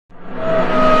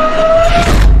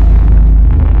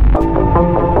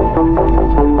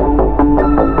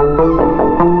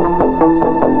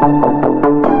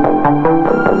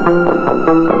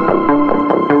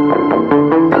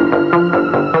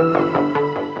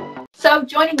So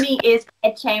joining me is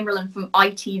Ed Chamberlin from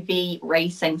ITV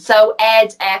Racing. So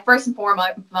Ed, first and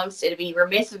foremost, it'd be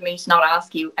remiss of me to not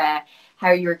ask you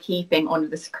how you're keeping under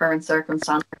this current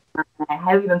circumstance. How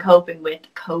have you been coping with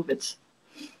COVID?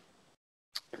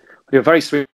 You're very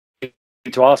sweet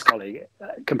to ask, Holly.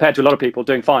 Compared to a lot of people,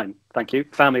 doing fine, thank you.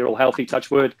 Family are all healthy, touch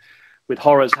wood, with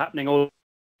horrors happening all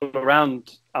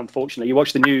around. Unfortunately, you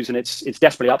watch the news and it's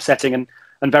desperately upsetting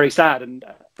and very sad. And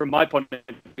from my point of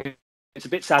view, it's a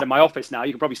bit sad in my office now.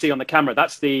 You can probably see on the camera.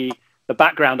 That's the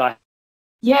background I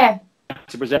have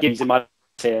to present in my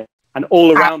here. And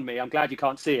all around me, I'm glad you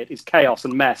can't see it, is chaos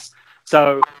and mess.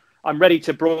 So I'm ready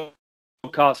to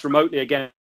broadcast remotely again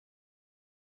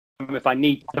if I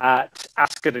need at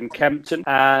Ascot and Kempton.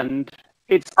 And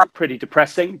it's pretty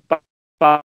depressing,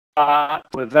 but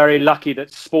we're very lucky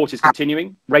that sport is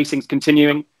continuing, racing's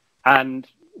continuing, and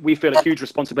we feel a huge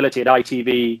responsibility at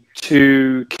ITV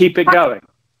to keep it going,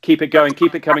 keep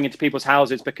it coming into people's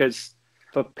houses, because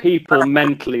for people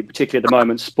mentally, particularly at the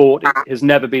moment, sport has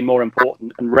never been more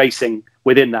important, and racing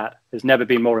within that has never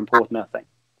been more important, I think.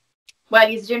 Well,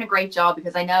 he's doing a great job,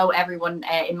 because I know everyone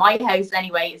in my house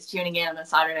anyway is tuning in on a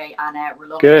Saturday, and we're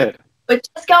loving it. But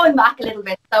just going back a little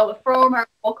bit, so a former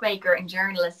bookmaker and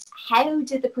journalist, how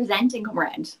did the presenting come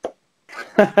around?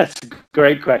 That's a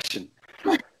great question.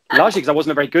 Largely because I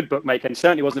wasn't a very good bookmaker, and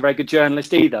certainly wasn't a very good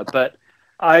journalist either. But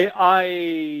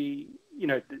you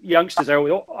know, youngsters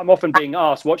I'm often being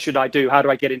asked, what should I do? How do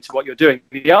I get into what you're doing?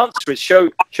 The answer is show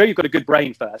you've got a good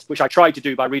brain first, which I tried to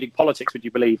do by reading politics, would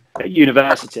you believe, at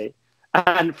university.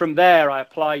 And from there, I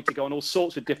applied to go on all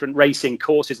sorts of different racing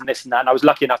courses and this and that. And I was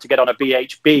lucky enough to get on a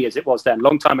BHB, as it was then,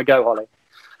 long time ago, Holly,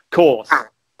 course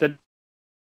that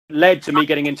led to me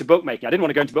getting into bookmaking. I didn't want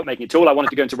to go into bookmaking at all. I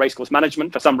wanted to go into racecourse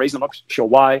management for some reason. I'm not sure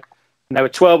why. And there were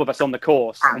 12 of us on the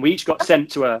course, and we each got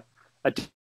sent to a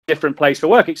different place for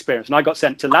work experience. And I got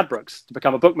sent to Ladbrokes to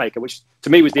become a bookmaker, which to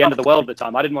me was the end of the world at the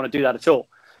time. I didn't want to do that at all.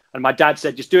 And my dad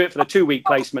said, just do it for the 2-week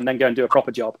placement, then go and do a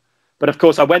proper job. But of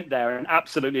course, I went there and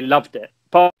absolutely loved it.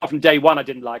 Apart from day one, I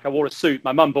didn't like. I wore a suit.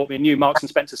 My mum bought me a new Marks and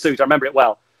Spencer suit. I remember it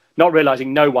well, not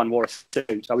realizing no one wore a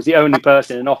suit. I was the only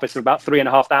person in an office of about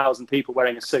 3,500 people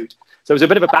wearing a suit. So it was a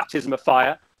bit of a baptism of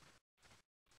fire.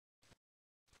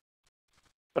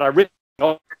 But I really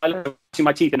lost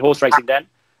my teeth in horse racing then.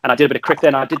 And I did a bit of cricket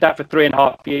then. I did that for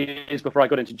 3.5 years before I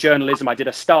got into journalism. I did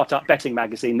a startup betting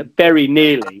magazine that very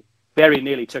nearly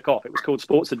took off. It was called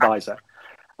Sports Advisor.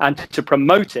 And to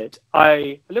promote it,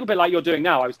 a little bit like you're doing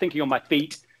now, I was thinking on my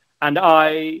feet, and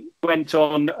I went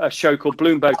on a show called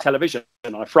Bloomberg Television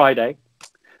on a Friday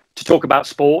to talk about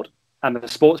sport and the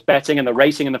sports betting and the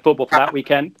racing and the football for that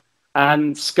weekend.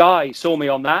 And Sky saw me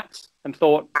on that and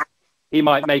thought he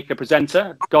might make a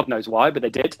presenter. God knows why, but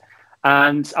they did.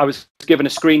 And I was given a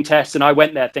screen test, and I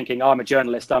went there thinking, oh, I'm a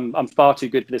journalist. I'm far too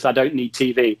good for this. I don't need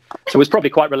TV. So I was probably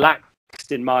quite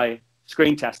relaxed in my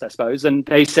screen test, I suppose. And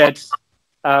they said,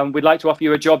 we'd like to offer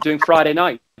you a job doing Friday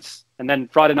nights. And then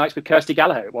Friday nights with Kirsty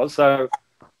Gallagher it was. So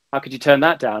how could you turn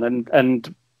that down?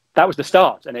 And that was the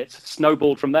start. And it's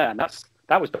snowballed from there. And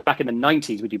that was back in the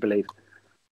 90s, would you believe?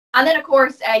 And then, of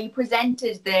course, you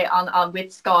presented on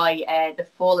with Sky the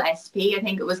full SP, I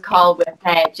think it was called,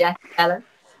 with Jeff Keller.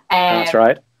 That's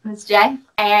right. Miss Jeff.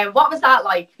 What was that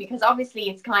like? Because obviously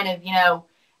it's kind of, you know,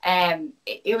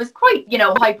 it was quite, you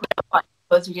know, high profile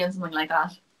to be doing something like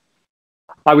that.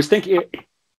 I was thinking,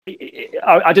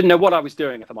 I didn't know what I was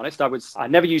doing, if I'm honest. I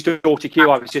never used AutoCue.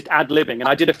 I was just ad-libbing, and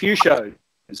I did a few shows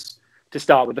to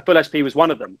start with. The Full SP was one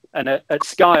of them. And at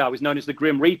Sky, I was known as the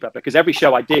Grim Reaper, because every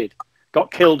show I did got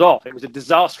killed off. It was a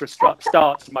disastrous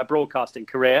start to my broadcasting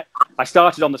career. I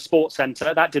started on the Sports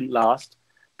Centre. That didn't last.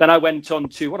 Then I went on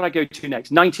to, what did I go to next?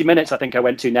 90 Minutes, I think I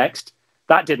went to next.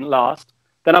 That didn't last.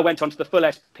 Then I went on to the Full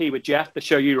SP with Jeff, the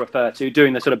show you refer to,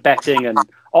 doing the sort of betting and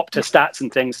Opta stats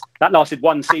and things. That lasted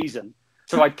 1 season.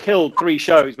 So I killed 3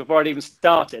 shows before I'd even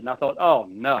started. And I thought, oh,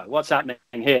 no, what's happening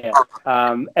here?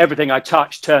 Everything I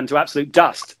touched turned to absolute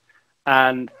dust.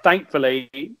 And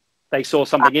thankfully, they saw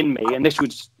something in me. And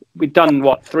we'd done,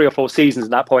 3 or 4 seasons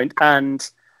at that point. And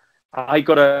I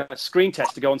got a screen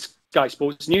test to go on Sky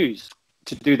Sports News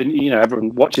to do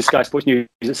everyone watches Sky Sports News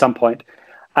at some point.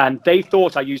 And they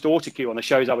thought I used AutoCue on the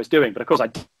shows I was doing, but of course I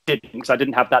didn't, because I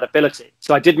didn't have that ability.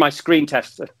 So I did my screen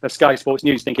test for Sky Sports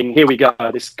News thinking, here we go,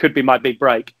 this could be my big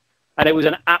break. And it was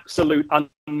an absolute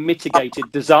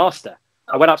unmitigated disaster.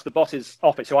 I went up to the boss's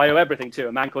office, who I owe everything to,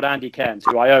 a man called Andy Cairns,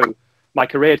 who I owe my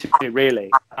career to,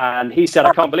 really. And he said,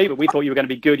 I can't believe it. We thought you were going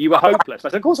to be good. You were hopeless. I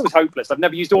said, of course I was hopeless. I've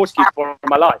never used AutoCue before in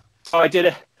my life. So I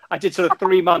did sort of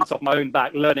 3 months off my own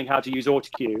back learning how to use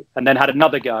AutoCue, and then had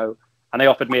another go. And they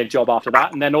offered me a job after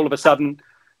that. And then all of a sudden,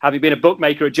 having been a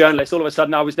bookmaker, a journalist, all of a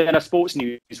sudden I was then a sports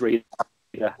news reader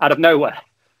out of nowhere.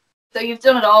 So you've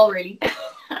done it all, really.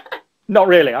 Not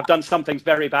really. I've done some things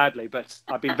very badly, but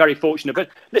I've been very fortunate. But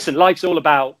listen, life's all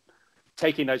about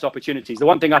taking those opportunities. The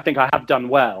one thing I think I have done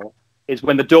well is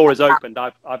when the door has opened,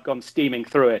 I've gone steaming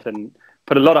through it and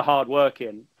put a lot of hard work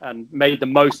in and made the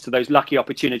most of those lucky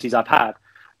opportunities I've had.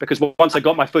 Because once I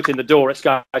got my foot in the door at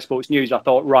Sky Sports News, I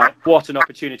thought, right, what an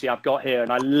opportunity I've got here.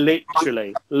 And I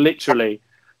literally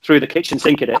threw the kitchen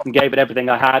sink at it and gave it everything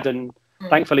I had. And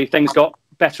thankfully, things got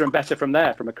better and better from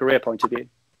there, from a career point of view.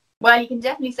 Well, you can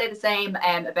definitely say the same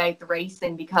about the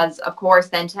racing, because, of course,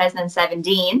 then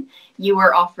 2017, you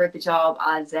were offered the job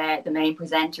as the main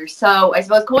presenter. So I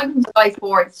suppose going from Sky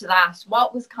Sports to that,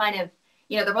 what was kind of,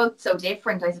 you know, they're both so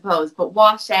different, I suppose, but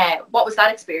what was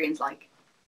that experience like?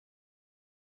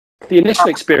 The initial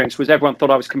experience was everyone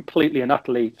thought I was completely and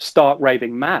utterly stark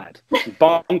raving mad,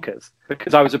 bonkers,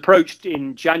 because I was approached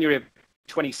in January of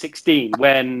 2016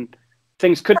 when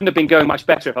things couldn't have been going much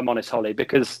better, if I'm honest, Holly,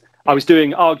 because I was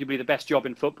doing arguably the best job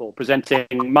in football, presenting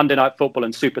Monday Night Football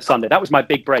and Super Sunday. That was my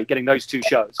big break, getting those two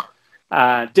shows.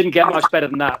 Didn't get much better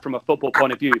than that from a football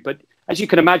point of view. But as you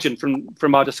can imagine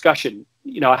from our discussion,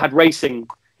 you know, I had racing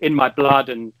in my blood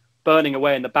and burning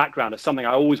away in the background as something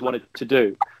I always wanted to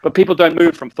do. But people don't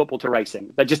move from football to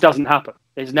racing. That just doesn't happen.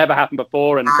 It's never happened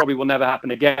before and probably will never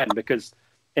happen again, because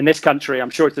in this country,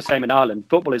 I'm sure it's the same in Ireland,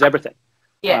 football is everything.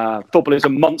 Yeah. Football is a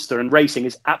monster and racing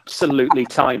is absolutely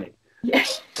tiny.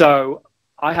 Yes. So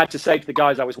I had to say to the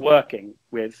guys I was working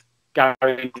with,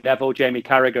 Gary Neville, Jamie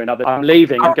Carragher and others, I'm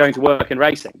leaving and going to work in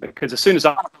racing, because as soon as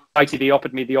ITV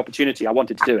offered me the opportunity, I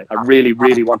wanted to do it. I really,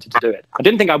 really wanted to do it. I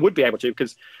didn't think I would be able to,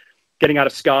 because getting out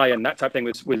of Sky and that type of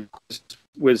thing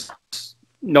was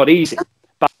not easy.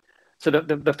 But so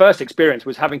the first experience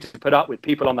was having to put up with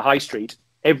people on the high street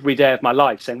every day of my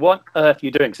life saying, what on earth are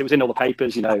you doing? Because it was in all the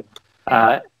papers, you know,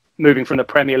 moving from the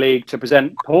Premier League to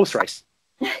present horse racing.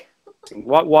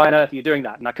 Why on earth are you doing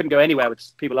that? And I couldn't go anywhere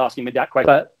with people asking me that question.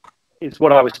 But it's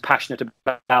what I was passionate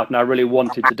about and I really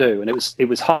wanted to do. And it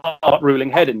was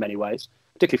heart-ruling head in many ways,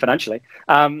 particularly financially.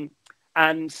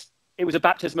 And it was a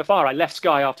baptism of fire. I left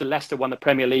Sky after Leicester won the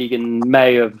Premier League in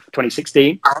May of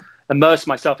 2016, immersed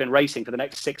myself in racing for the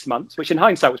next 6 months, which in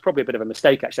hindsight was probably a bit of a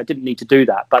mistake, actually. I didn't need to do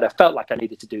that, but I felt like I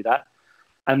needed to do that.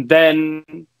 And then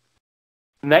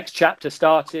the next chapter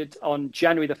started on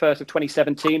January the 1st of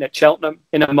 2017 at Cheltenham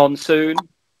in a monsoon.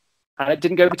 And it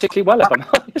didn't go particularly well, if I'm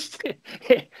honest.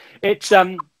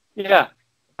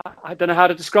 I don't know how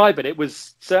to describe it. It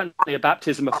was certainly a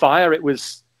baptism of fire.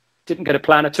 Didn't get a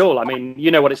plan at all. I mean,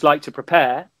 you know what it's like to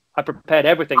prepare. I prepared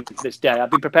everything for this day. I've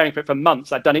been preparing for it for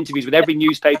months. I'd done interviews with every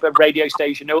newspaper, radio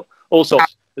station, all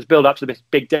sorts. There's build up to this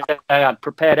big day. I'd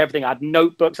prepared everything. I had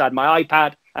notebooks. I had my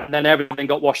iPad, and then everything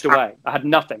got washed away. I had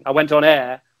nothing. I went on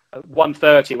air at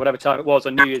 1:30, whatever time it was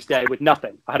on New Year's Day, with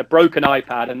nothing. I had a broken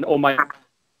iPad, and all my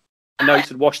notes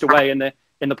had washed away in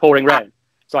the pouring rain.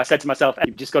 So I said to myself, hey,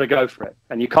 you've just got to go for it.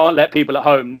 And you can't let people at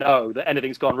home know that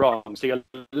anything's gone wrong. So your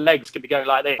legs could be going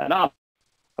like this. And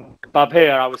up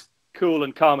here, I was cool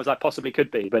and calm as I possibly could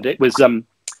be. But it was,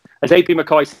 as AP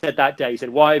McCoy said that day, he said,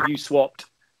 why have you swapped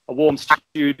a warm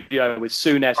studio with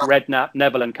Souness, Redknapp,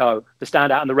 Neville and co. to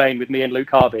stand out in the rain with me and Luke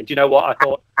Harvey? And do you know what? I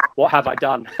thought, what have I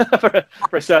done for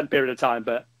a certain period of time?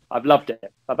 But I've loved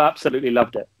it. I've absolutely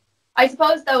loved it. I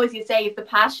suppose, though, as you say, if the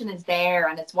passion is there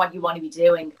and it's what you want to be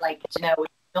doing, like, you know,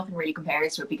 nothing really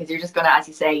compares to it, because you're just going to, as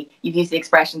you say, you've used the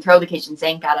expression, throw the kitchen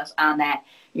sink at it, and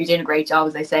you're doing a great job,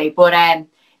 as I say. But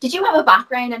did you have a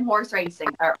background in horse racing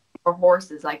or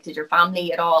horses? Like, did your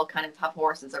family at all kind of have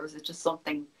horses, or was it just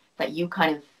something that you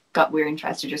kind of were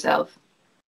interested yourself?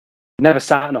 Never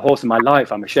sat on a horse in my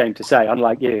life, I'm ashamed to say,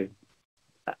 unlike you.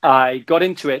 I got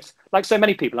into it, like so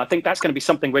many people. I think that's going to be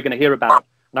something we're going to hear about.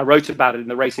 And I wrote about it in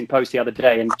the Racing Post the other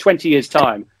day. In 20 years'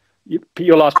 time,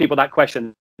 you'll ask people that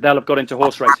question. They'll have got into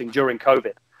horse racing during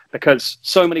COVID, because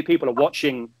so many people are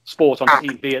watching sport on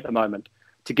TV at the moment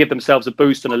to give themselves a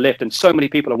boost and a lift. And so many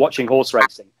people are watching horse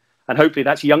racing. And hopefully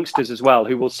that's youngsters as well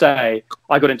who will say,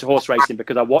 I got into horse racing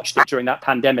because I watched it during that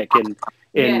pandemic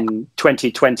in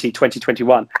 2020,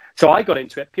 2021. So I got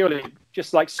into it purely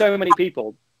just like so many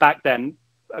people back then.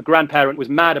 A grandparent was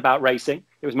mad about racing.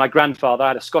 It was my grandfather. I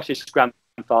had a Scottish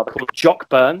grandfather called Jock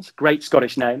Burns, great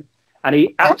Scottish name. And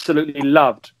he absolutely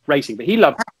loved racing, but he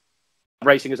loved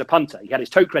racing as a punter. He had his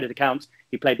tote credit account.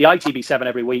 He played the ITV7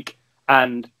 every week,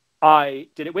 and I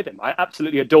did it with him. I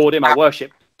absolutely adored him. I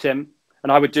worshipped him,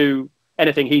 and I would do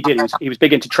anything he did. He was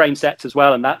big into train sets as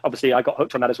well, and that obviously I got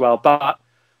hooked on that as well. But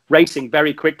racing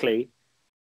very quickly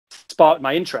sparked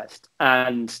my interest,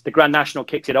 and the Grand National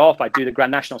kicked it off. I do the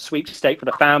Grand National sweepstake for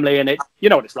the family, and it, you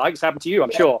know what it's like. It's happened to you,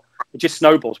 I'm sure. It just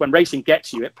snowballs. When racing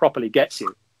gets you, it properly gets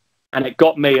you. And it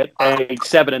got me at age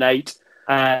 7 and 8,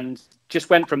 and just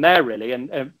went from there, really.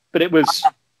 But it was,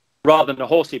 rather than a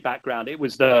horsey background, it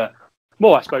was the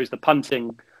more, I suppose, the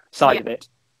punting side of it.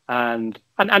 And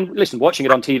listen, watching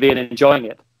it on TV and enjoying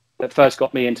it that first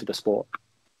got me into the sport.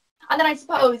 And then I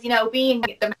suppose, you know, being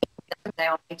the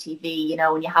now on ITV, you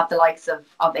know, when you have the likes of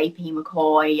AP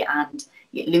McCoy and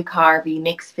Luke Harvey,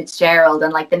 Mick Fitzgerald,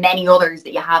 and like the many others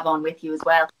that you have on with you as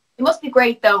well. It must be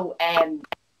great though,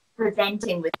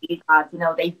 presenting with these lads. You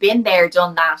know, they've been there,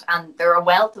 done that, and they're a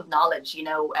wealth of knowledge, you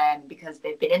know, because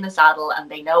they've been in the saddle and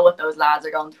they know what those lads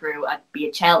are going through, be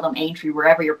it Cheltenham, Aintree,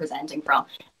 wherever you're presenting from.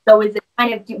 So is it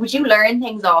kind of, would you learn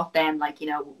things off them, like, you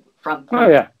know, from... Oh,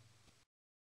 yeah.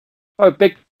 Oh,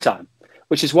 big time.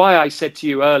 Which is why I said to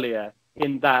you earlier,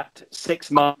 in that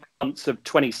 6 months of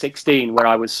 2016, where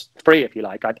I was free, if you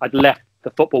like, I'd left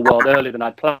the football world earlier than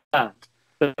I'd planned,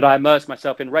 that I immersed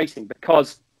myself in racing,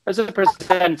 because as a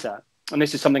presenter, and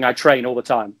this is something I train all the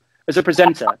time, as a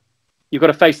presenter, you've got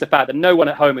to face the fact that no one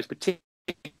at home is particularly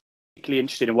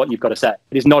interested in what you've got to say.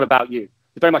 It is not about you.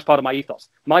 It's very much part of my ethos.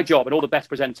 My job, and all the best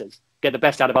presenters get the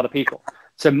best out of other people.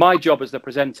 So my job as the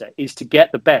presenter is to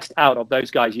get the best out of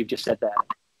those guys you've just said there.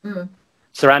 Mm.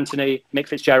 Sir Anthony, Mick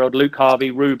Fitzgerald, Luke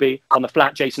Harvey, Ruby, on the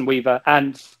flat, Jason Weaver,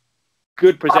 and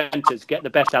good presenters get the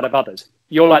best out of others.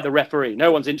 You're like the referee.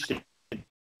 No one's interested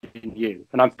in you.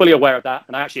 And I'm fully aware of that,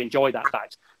 and I actually enjoy that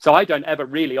fact. So I don't ever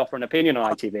really offer an opinion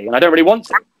on ITV, and I don't really want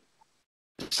to.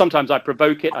 Sometimes I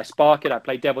provoke it, I spark it, I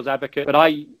play devil's advocate, but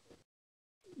I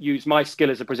use my skill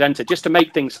as a presenter just to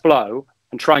make things flow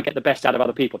and try and get the best out of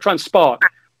other people. Try and spark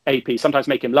AP, sometimes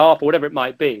make him laugh or whatever it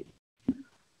might be.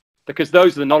 Because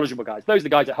those are the knowledgeable guys. Those are the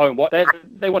guys at home. What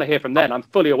they want to hear from them. I'm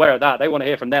fully aware of that. They want to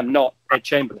hear from them, not Ed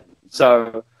Chamberlin.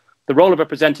 So the role of a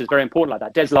presenter is very important like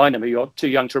that. Des Lynam, who you're too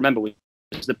young to remember, was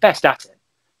the best at it.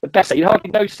 The best at it. You hardly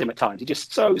notice him at times. He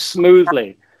just so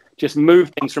smoothly just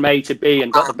moved things from A to B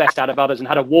and got the best out of others and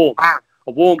had a warmth.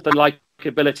 A warmth and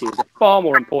likability is a far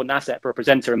more important asset for a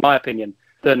presenter, in my opinion,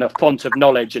 than a font of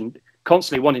knowledge and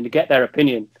constantly wanting to get their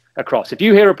opinion across. If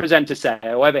you hear a presenter say,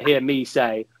 or ever hear me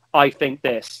say, I think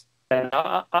this, then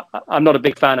I'm not a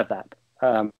big fan of that.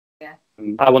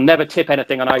 I will never tip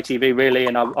anything on ITV, really,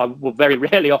 and I will very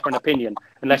rarely offer an opinion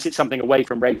unless it's something away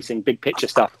from racing, big picture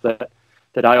stuff that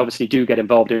I obviously do get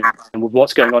involved in and with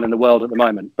what's going on in the world at the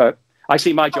moment. But I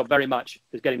see my job very much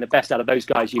as getting the best out of those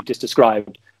guys you've just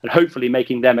described and hopefully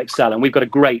making them excel. And we've got a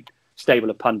great stable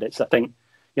of pundits. I think,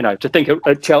 you know, to think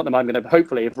at Cheltenham, I'm going to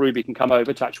hopefully, if Ruby can come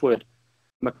over, touch wood,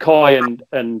 McCoy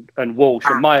and Walsh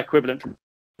are my equivalent from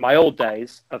my old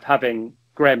days of having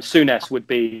Graham Souness would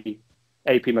be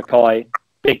AP McCoy,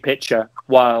 big picture,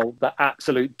 while the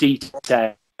absolute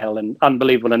detail and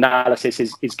unbelievable analysis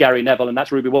is Gary Neville, and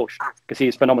that's Ruby Walsh, because he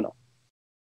is phenomenal.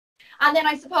 And then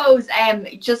I suppose,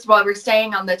 just while we're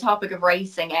staying on the topic of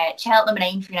racing, Cheltenham and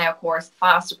Aintree now, of course,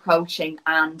 fast approaching,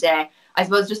 and I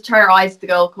suppose just turn our eyes to the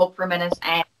Gold Cup for a minute.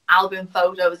 Albin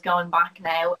Photo is going back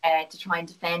now to try and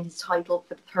defend his title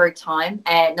for the third time.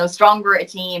 No stronger a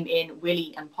team in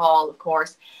Willie and Paul, of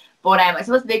course. But I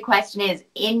suppose the big question is,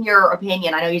 in your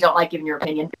opinion, I know you don't like giving your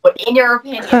opinion, but in your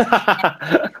opinion,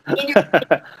 do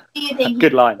you think...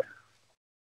 Good line.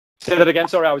 Say that again.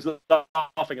 Sorry, I was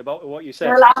laughing about what you said.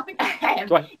 You're laughing.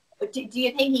 Do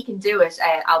you think he can do it,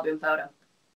 Albin Photo?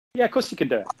 Yeah, of course he can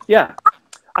do it. Yeah.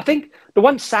 I think the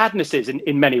one sadness is,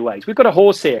 in many ways, we've got a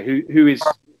horse here who is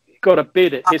got a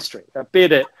bid at history, a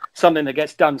bid at something that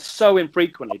gets done so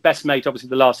infrequently. Best mate, obviously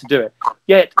the last to do it.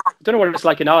 Yet, I don't know what it's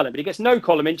like in Ireland, but he gets no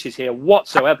column inches here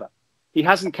whatsoever. He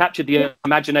hasn't captured the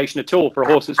imagination at all for a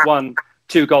horse that's won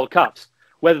 2 Gold Cups.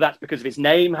 Whether that's because of his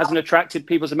name hasn't attracted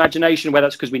people's imagination, whether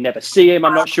that's because we never see him,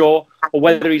 I'm not sure, or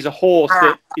whether he's a horse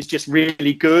that is just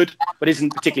really good, but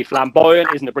isn't particularly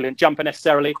flamboyant, isn't a brilliant jumper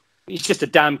necessarily. He's just a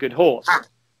damn good horse.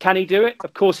 Can he do it?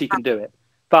 Of course he can do it.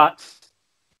 But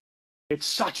it's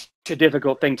such a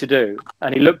difficult thing to do.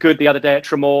 And he looked good the other day at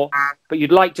Tremor. But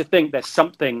you'd like to think there's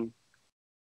something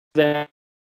there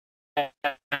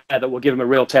that will give him a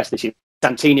real test this year.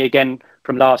 Santini again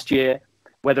from last year.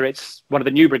 Whether it's one of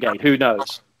the new brigade, who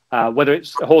knows? Whether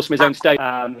it's a horse from his own state.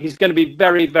 He's going to be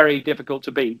very, very difficult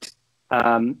to beat.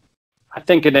 I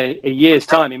think in a year's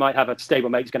time, he might have a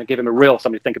stablemate who's going to give him a real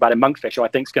something to think about in Monkfish, who I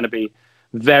think is going to be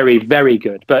very, very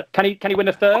good. But can he win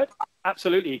a third?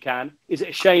 Absolutely he can. Is it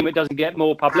a shame it doesn't get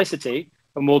more publicity?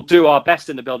 And we'll do our best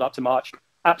in the build up to March?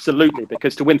 Absolutely,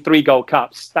 because to win 3 Gold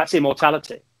Cups, that's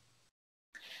immortality.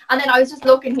 And then I was just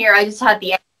looking here, I just had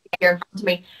the here in front of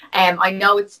me. I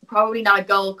know it's probably not a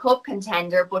Gold Cup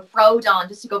contender, but Frodon,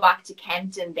 just to go back to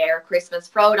Kempton there, Christmas,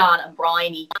 Frodon and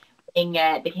Bryony winning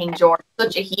the King George,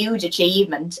 such a huge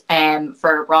achievement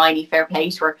for Bryony, fair play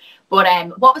to her. But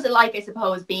what was it like, I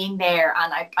suppose, being there?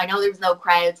 And I know there was no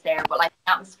crowds there, but like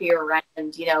the atmosphere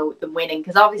around, you know, them winning,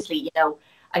 because obviously, you know,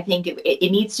 I think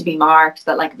it needs to be marked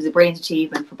that like it was a brilliant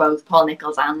achievement for both Paul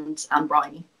Nicholls and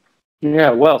Bryony.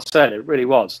 Yeah, well said. It really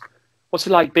was. What's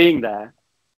it like being there?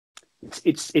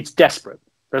 It's desperate.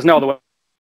 There's no other way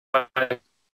to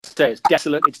say it. It's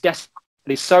desolate. It's desperate.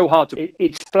 It's so hard to.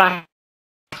 It's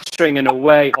flattering in a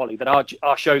way, Holly, that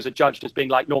our shows are judged as being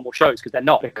like normal shows, because they're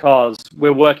not. Because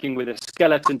we're working with a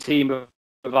skeleton team of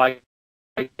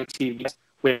ITV.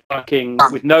 We're working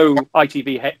with no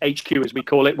ITV HQ, as we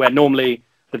call it, where normally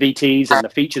the VTs and the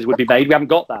features would be made. We haven't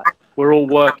got that. We're all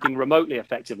working remotely,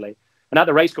 effectively. And at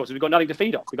the racecourses, we've got nothing to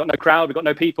feed off. We've got no crowd. We've got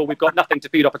no people. We've got nothing to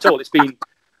feed off at all. It's been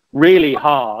really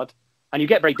hard. And you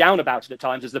get very down about it at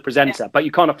times as the presenter, but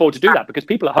you can't afford to do that because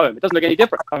people are home. It doesn't look any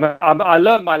different. I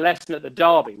learned my lesson at the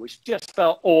Derby, which just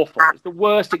felt awful. It's the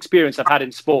worst experience I've had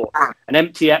in sport. An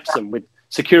empty Epsom with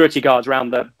security guards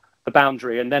around the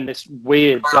boundary, and then this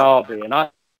weird Derby. And I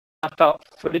felt,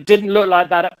 but it didn't look like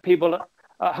that at people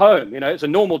at home. You know, it's a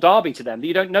normal Derby to them.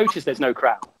 You don't notice there's no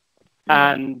crowd.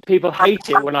 And people hate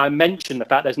it when I mention the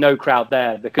fact there's no crowd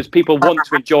there, because people want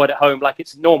to enjoy it at home like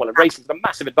it's normal. And racing's a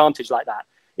massive advantage like that.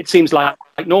 It seems like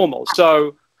normal.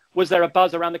 So was there a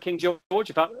buzz around the King George?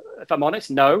 If I'm honest,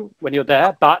 no, when you're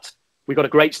there. But we got a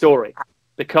great story,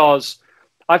 because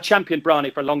I've championed Bryony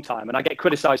for a long time and I get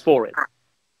criticised for it.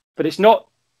 But it's not,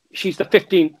 she's the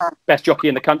 15th best jockey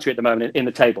in the country at the moment in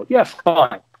the table. Yeah,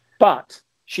 fine. But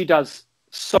she does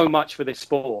so much for this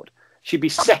sport. She'd be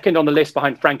second on the list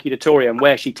behind Frankie Dettori and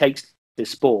where she takes this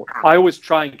sport. I always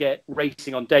try and get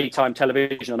racing on daytime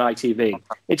television on ITV.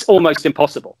 It's almost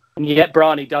impossible. And yet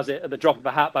Bryony does it at the drop of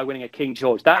a hat by winning a King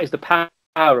George. That is the power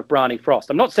of Bryony Frost.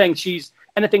 I'm not saying she's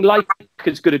anything like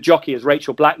as good a jockey as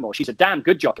Rachel Blackmore. She's a damn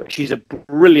good jockey. She's a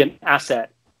brilliant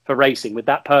asset for racing with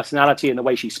that personality and the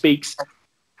way she speaks,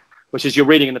 which, as you're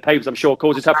reading in the papers, I'm sure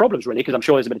causes her problems, really, because I'm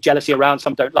sure there's a bit of jealousy around.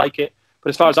 Some don't like it. But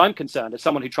as far as I'm concerned, as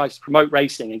someone who tries to promote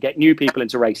racing and get new people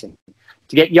into racing,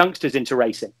 to get youngsters into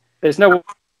racing, there's no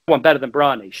one better than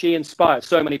Bryony. She inspires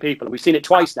so many people. And we've seen it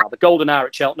twice now. The golden hour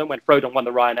at Cheltenham, when Frodon won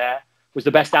the Ryanair, was the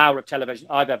best hour of television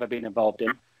I've ever been involved in.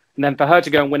 And then for her to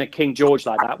go and win a King George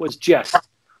like that was just,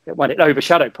 it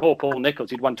overshadowed poor Paul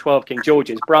Nicholls, who'd won 12 King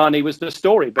Georges. Bryony was the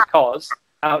story, because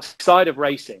outside of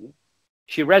racing,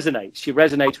 she resonates. She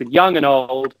resonates with young and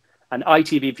old, and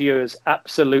ITV viewers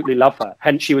absolutely love her.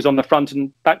 Hence, she was on the front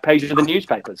and back pages of the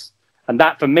newspapers. And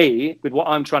that, for me, with what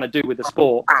I'm trying to do with the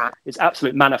sport, is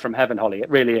absolute manna from heaven, Holly. It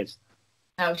really is.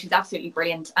 No, she's absolutely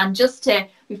brilliant. And just to,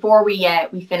 before we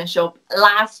finish up,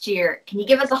 last year, can you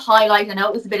give us a highlight? I know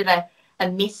it was a bit of a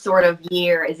miss sort of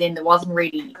year, as in there wasn't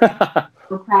really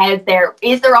crowds there.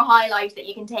 Is there a highlight that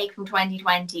you can take from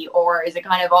 2020, or is it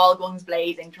kind of all guns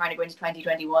blazing trying to go into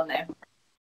 2021 now?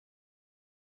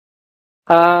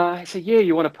 It's a year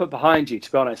you want to put behind you,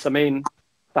 to be honest. I mean,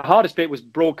 the hardest bit was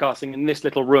broadcasting in this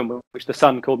little room, which the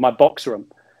Sun called my box room.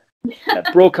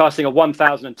 Broadcasting a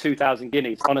 1,000 and 2,000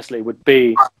 guineas, honestly, would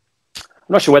be, I'm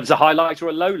not sure whether it's a highlight or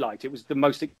a low light. It was the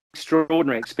most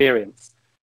extraordinary experience.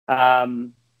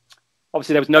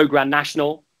 Obviously, there was no Grand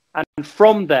National. And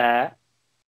from there,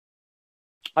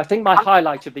 I think my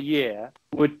highlight of the year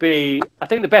would be, I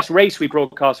think the best race we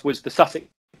broadcast was the Sussex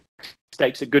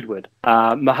Stakes at Goodwood.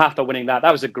 Mahathir winning that.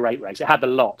 That was a great race. It had a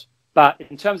lot. But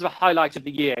in terms of a highlight of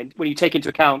the year, when you take into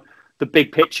account the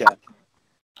big picture,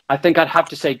 I think I'd have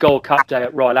to say Gold Cup Day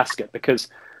at Royal Ascot, because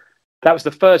that was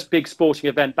the first big sporting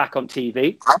event back on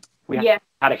TV. We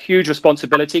had a huge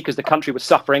responsibility because the country was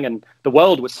suffering and the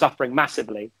world was suffering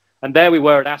massively. And there we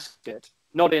were at Ascot,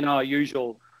 not in our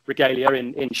usual regalia,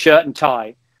 in shirt and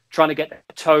tie, trying to get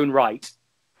the tone right.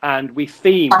 And we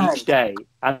themed each day.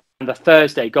 And the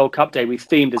Thursday, Gold Cup Day, we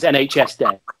themed as NHS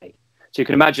Day. So you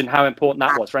can imagine how important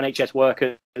that was for NHS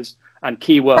workers and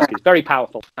key workers. Very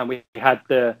powerful. And we had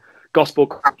the gospel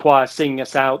choir singing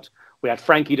us out. We had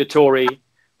Frankie Dettori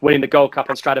winning the Gold Cup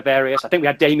on Stradivarius. I think we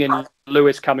had Damien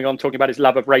Lewis coming on talking about his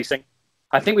love of racing.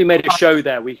 I think we made a show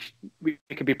there we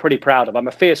could be pretty proud of. I'm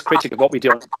a fierce critic of what we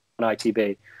do on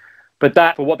ITV. But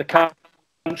that, for what the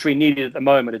country needed at the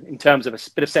moment in terms of a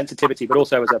bit of sensitivity, but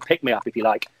also as a pick-me-up, if you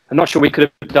like, I'm not sure we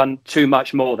could have done too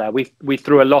much more there. We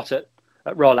threw a lot at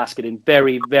Royal Ascot in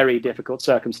very, very difficult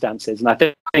circumstances. And I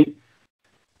think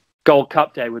Gold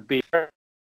Cup Day would be to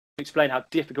explain how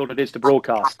difficult it is to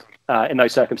broadcast in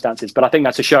those circumstances. But I think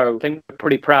that's a show I think we're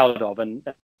pretty proud of and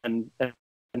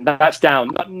that's down,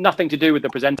 nothing to do with the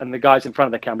presenter and the guys in front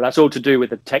of the camera. That's all to do with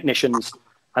the technicians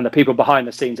and the people behind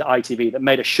the scenes at ITV that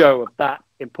made a show of that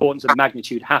importance and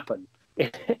magnitude happen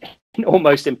in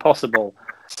almost impossible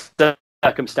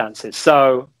circumstances.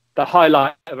 So the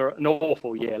highlight of an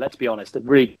awful year, let's be honest, a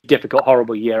really difficult,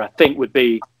 horrible year, I think would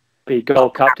be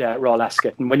Gold Cup Day at Royal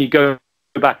Ascot. And when you go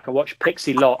back and watch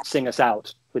Pixie Lott sing us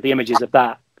out with the images of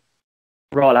that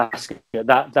Royal Ascot,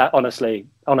 that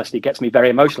honestly gets me very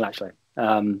emotional, actually.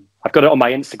 I've got it on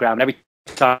my Instagram, and every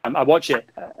time I watch it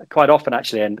quite often,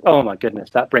 actually, and oh my goodness,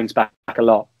 that brings back a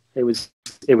lot. It was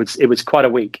quite a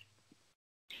week.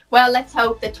 Well, let's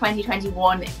hope that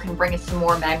 2021 can bring us some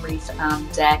more memories,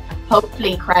 and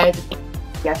hopefully crowds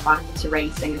get back to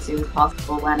racing as soon as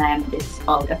possible when this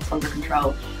all gets under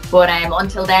control. But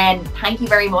until then, thank you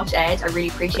very much, Ed. I really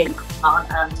appreciate you coming on,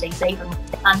 and stay safe,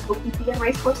 and hopefully see you at a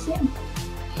race course soon.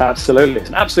 Absolutely. It's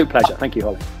an absolute pleasure. Thank you,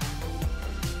 Holly.